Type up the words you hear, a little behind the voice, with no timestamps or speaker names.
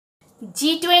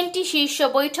জি-20 শীর্ষ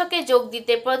বৈঠকে যোগ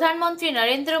দিতে প্রধানমন্ত্রী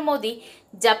নরেন্দ্র মোদী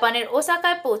জাপানের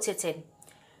ওসাকায় পৌঁছেছেন।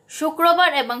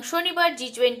 শুক্রবার এবং শনিবার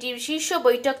জি-20 শীর্ষ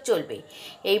বৈঠক চলবে।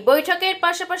 এই বৈঠকের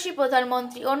পাশাপাশি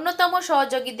প্রধানমন্ত্রী অন্যতম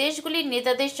সহযোগী দেশগুলির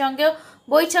নেতাদের সঙ্গেও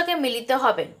বৈঠকে মিলিত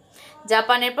হবেন।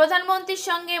 জাপানের প্রধানমন্ত্রীর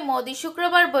সঙ্গে মোদী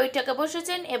শুক্রবার বৈঠকে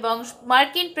বসেছেন এবং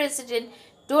মার্কিন প্রেসিডেন্ট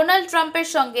ডোনাল্ড ট্রাম্পের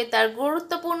সঙ্গে তার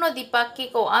গুরুত্বপূর্ণ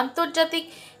দ্বিপাক্ষিক ও আন্তর্জাতিক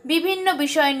বিভিন্ন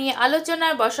বিষয় নিয়ে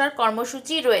আলোচনার বসার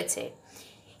কর্মসূচি রয়েছে।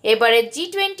 এবারের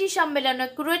জি-20 সম্মেলনে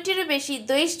 20টিরও বেশি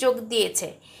দেশ যোগ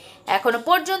দিয়েছে। এখনো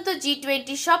পর্যন্ত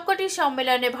জি-20 সবকটি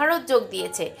সম্মেলনে ভারত যোগ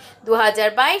দিয়েছে।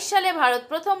 2022 সালে ভারত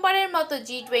প্রথমবারের মতো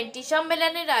জি-20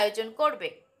 সম্মেলনের আয়োজন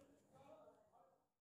করবে।